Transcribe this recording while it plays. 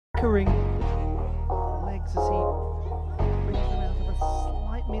flickering legs as he brings them out of a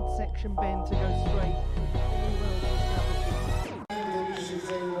slight midsection bend to go straight.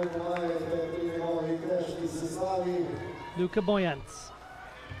 Very well to establish it. Luka BOJANC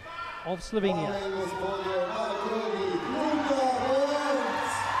of Slovenia.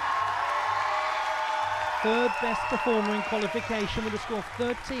 Third best performer in qualification with a score of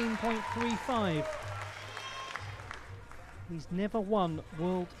 13.35. He's never won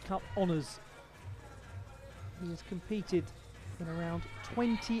World Cup honours. He has competed in around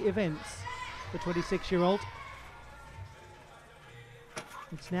 20 events, the 26-year-old.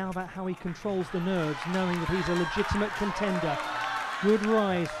 It's now about how he controls the nerves, knowing that he's a legitimate contender. Good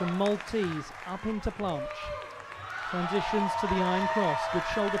rise from Maltese up into planche. Transitions to the iron cross, good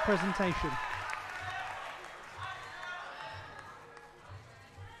shoulder presentation.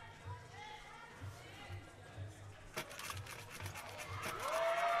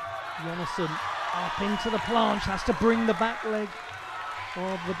 Jonasson up into the planche, has to bring the back leg,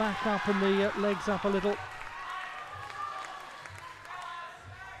 or the back up and the legs up a little.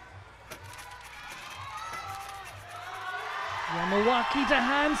 Yamawaki to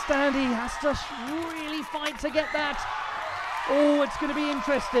handstand, he has to really fight to get that. Oh, it's going to be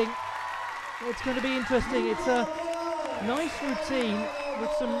interesting. It's going to be interesting. It's a nice routine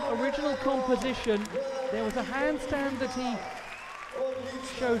with some original composition. There was a handstand that he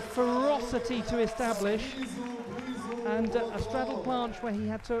showed ferocity to establish, and a straddle planche where he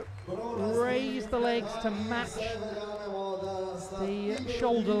had to raise the legs to match the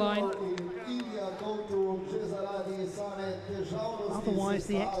shoulder line. Otherwise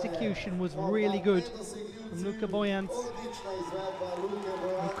the execution was really good from Luka BOJANC.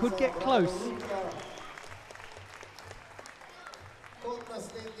 He could get close.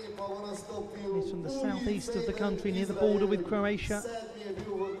 He's from the southeast of the country, near the border with Croatia.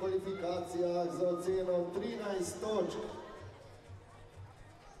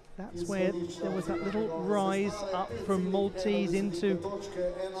 That's where there was that little rise up from Maltese into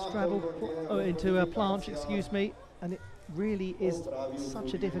into a planche, excuse me, and it really is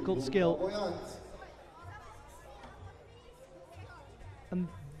such a difficult skill. And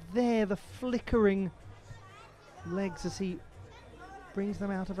there, the flickering legs as he brings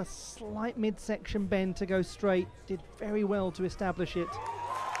them out of a slight midsection bend to go straight. Did very well to establish it.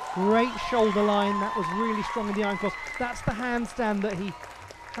 Great shoulder line, that was really strong in the iron cross. That's the handstand that he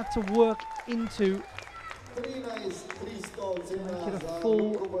had to work into to make it a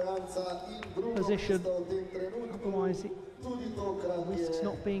full position. Otherwise he risks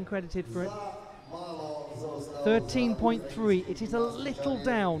not being credited for it. 13.3, it is a little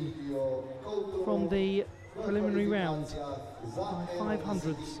down from the preliminary round by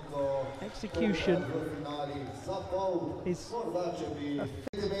 500ths. Execution is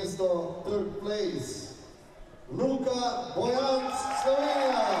third place. Luka BOJANC,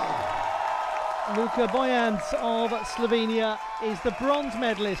 Slovenia. Luka BOJANC of Slovenia is the bronze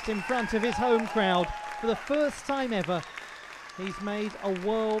medalist in front of his home crowd. For the first time ever, he's made a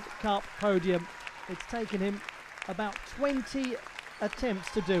World Cup podium. It's taken him about 20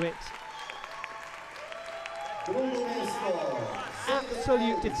 attempts to do it.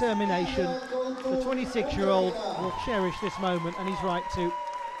 Absolute determination. The 26-year-old will cherish this moment, and he's right to.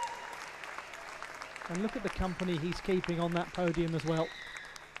 And look at the company he's keeping on that podium as well.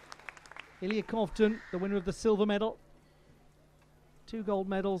 Ilya Kovtun, the winner of the silver medal. 2 gold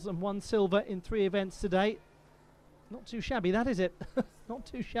medals and 1 silver in 3 events today. Not too shabby, that is it? Not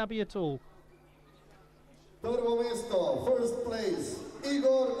too shabby at all. First place,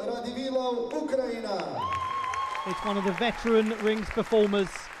 Igor Radivilov, Ukraine. It's one of the veteran rings performers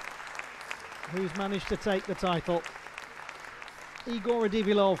who's managed to take the title. Igor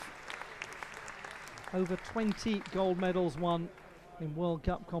Radivilov, over 20 gold medals won in World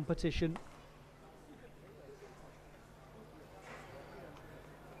Cup competition.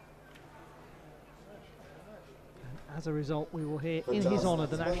 And as a result, we will hear in his honour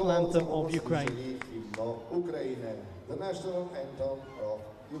the national anthem of Ukraine. The national anthem of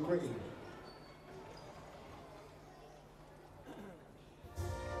Ukraine.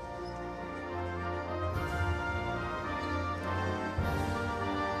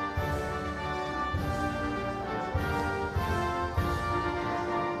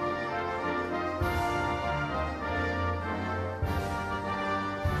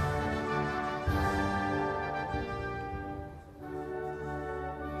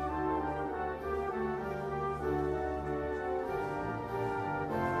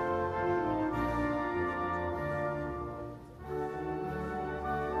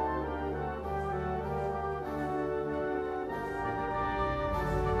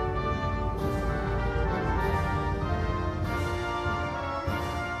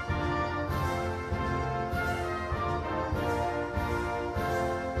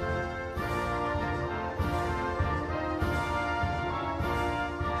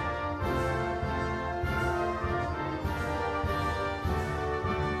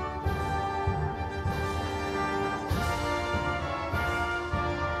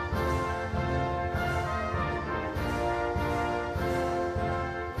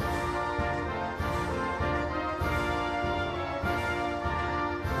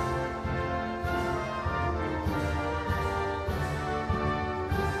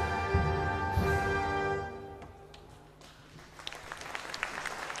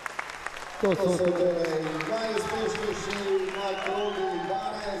 To To so so torej najuspešnejši na krogi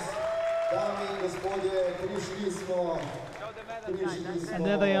danes. Dame in gospodje, prišli smo. And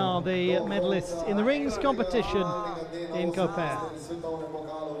there they are, the medalists in the rings competition in Koper. Svetovnem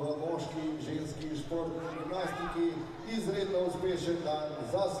pokalu v moški in ženski športni gimnastiki. Izredno uspešen dan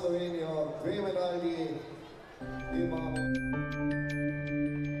za Slovenijo, 2 medalji imamo.